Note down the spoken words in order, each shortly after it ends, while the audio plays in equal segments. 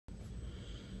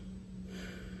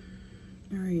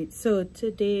All right, so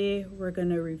today I'm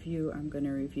gonna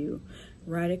review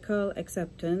radical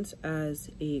acceptance as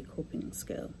a coping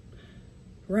skill.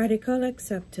 Radical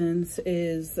acceptance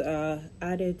is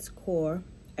at its core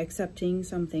accepting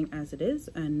something as it is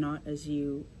and not as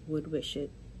you would wish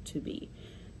it to be.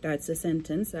 That's a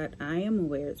sentence that I am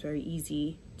aware it's very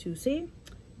easy to say,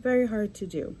 very hard to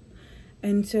do.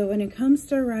 And so when it comes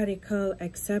to radical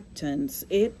acceptance,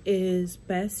 it is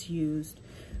best used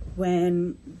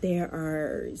when there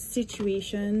are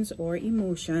situations or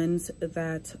emotions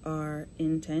that are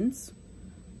intense,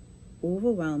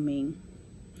 overwhelming,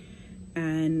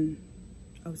 and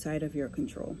outside of your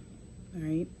control. All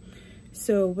right.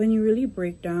 So when you really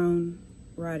break down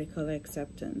radical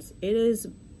acceptance, it is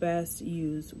best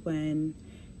used when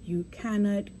you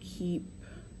cannot keep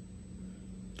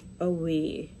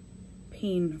away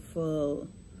painful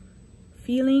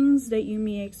feelings that you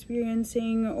may be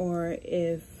experiencing, or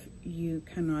if you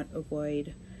cannot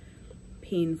avoid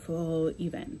painful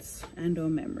events and or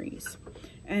memories.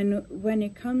 And when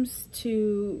it comes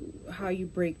to how you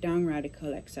break down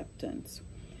radical acceptance,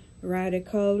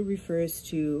 radical refers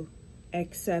to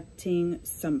accepting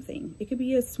something. It could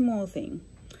be a small thing,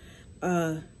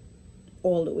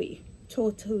 all the way,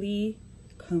 totally,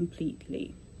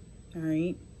 completely. All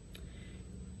right.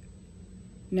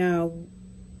 Now,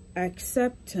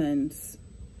 acceptance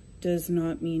does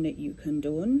not mean that you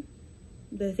condone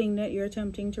the thing that you're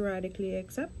attempting to radically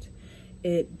accept.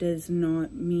 It does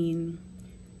not mean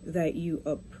that you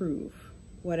approve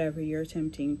whatever you're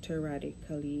attempting to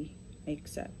radically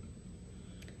accept.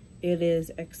 It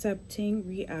is accepting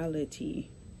reality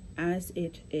as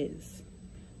it is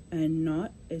and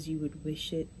not as you would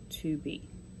wish it to be.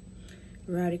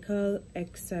 Radical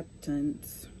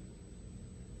acceptance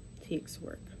takes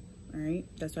work. All right,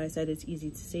 that's why I said it's easy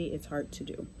to say, it's hard to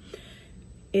do.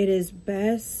 It is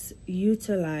best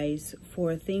utilized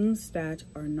for things that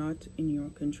are not in your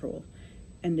control.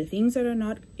 And the things that are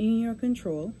not in your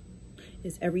control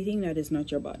is everything that is not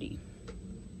your body,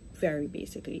 very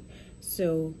basically.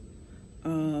 So there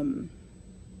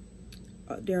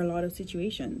are a lot of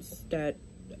situations that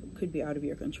could be out of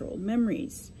your control.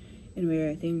 Memories in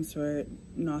where things were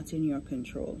not in your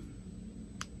control.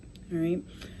 All right.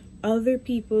 Other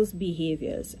people's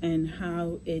behaviors and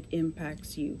how it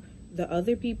impacts you. The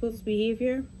other people's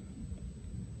behavior,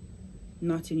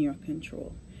 not in your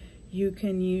control. You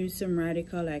can use some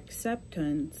radical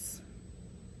acceptance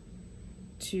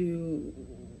to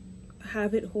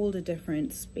have it hold a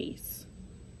different space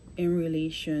in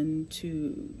relation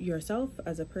to yourself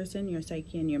as a person, your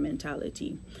psyche, and your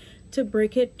mentality. To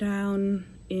break it down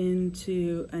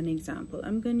into an example,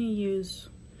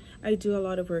 I do a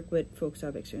lot of work with folks who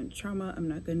have experienced trauma. I'm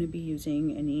not going to be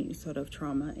using any sort of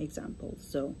trauma examples.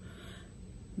 So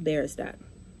there's that.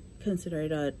 Consider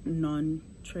it a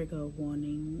non-trigger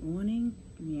warning.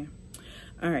 Yeah.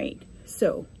 All right.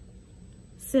 So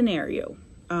scenario.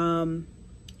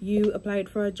 You applied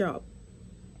for a job.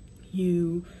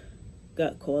 You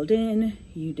got called in.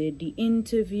 You did the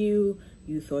interview.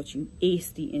 You thought you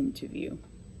aced the interview.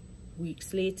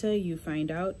 Weeks later, you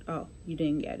find out, oh, you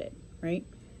didn't get it, right?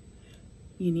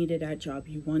 You needed that job.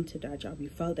 You wanted that job. You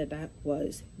felt that that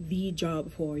was the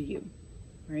job for you,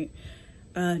 right?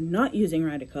 Not using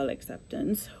radical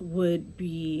acceptance would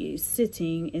be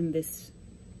sitting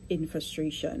in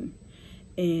frustration,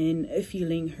 in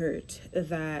feeling hurt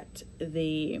that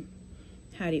they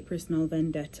had a personal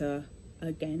vendetta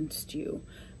against you,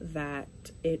 that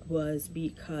it was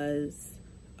because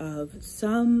of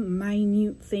some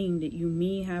minute thing that you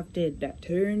may have did that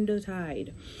turned the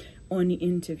tide on the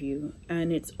interview,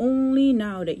 and it's only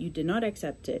now that you did not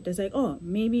accept it. It's like, oh,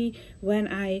 maybe when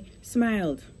I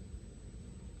smiled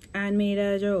and made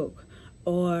a joke,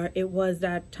 or it was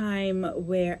that time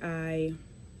where I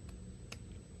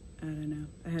don't know,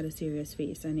 I had a serious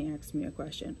face and he asked me a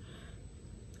question.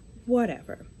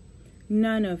 Whatever.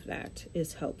 None of that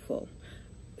is helpful.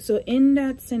 So in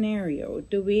that scenario,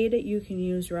 the way that you can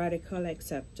use radical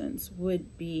acceptance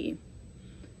would be,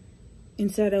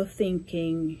 instead of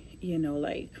thinking, you know,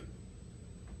 like,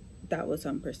 that was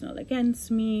some personal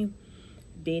against me,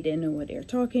 they didn't know what they're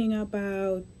talking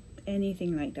about,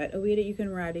 anything like that, a way that you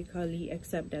can radically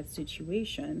accept that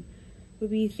situation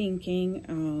would be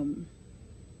thinking,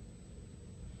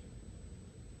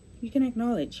 you can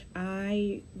acknowledge,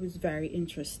 I was very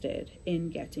interested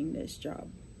in getting this job.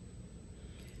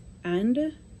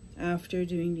 And after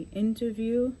doing the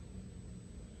interview,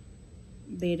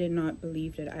 they did not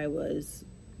believe that I was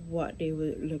what they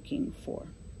were looking for.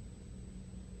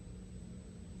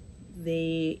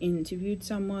 They interviewed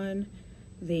someone,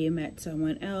 they met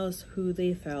someone else who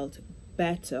they felt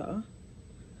better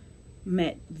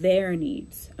met their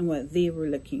needs and what they were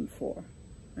looking for.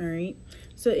 All right.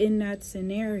 So in that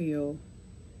scenario,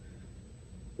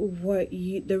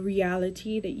 the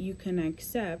reality that you can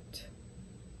accept,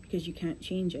 because you can't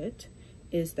change it,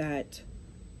 is that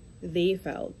they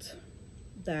felt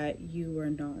that you were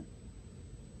not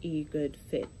a good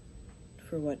fit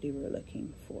for what they were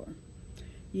looking for.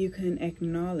 You can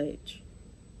acknowledge,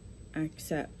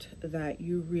 accept that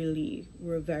you really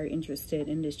were very interested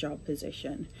in this job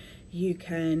position. You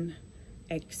can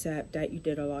accept that you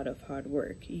did a lot of hard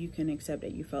work. You can accept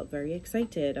that you felt very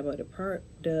excited about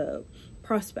the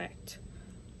prospect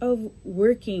of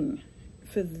working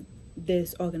for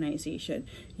this organization.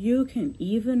 You can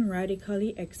even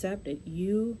radically accept that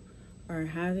you are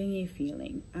having a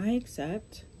feeling. I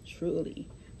accept truly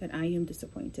that I am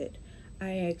disappointed. I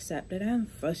accept that I'm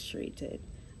frustrated.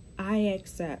 I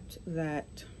accept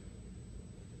that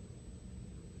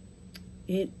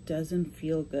it doesn't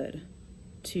feel good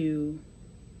to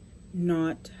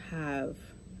not have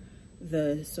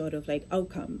the sort of like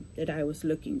outcome that I was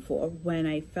looking for when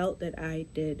I felt that I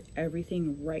did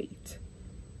everything right,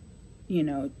 you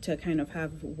know, to kind of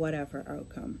have whatever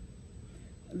outcome.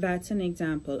 That's an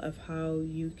example of how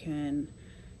you can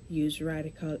use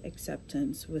radical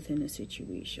acceptance within a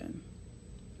situation.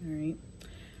 All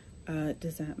right.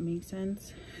 Does that make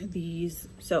sense?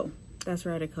 So that's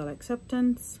radical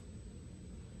acceptance.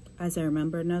 As I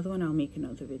remember another one, I'll make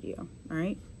another video. All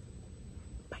right.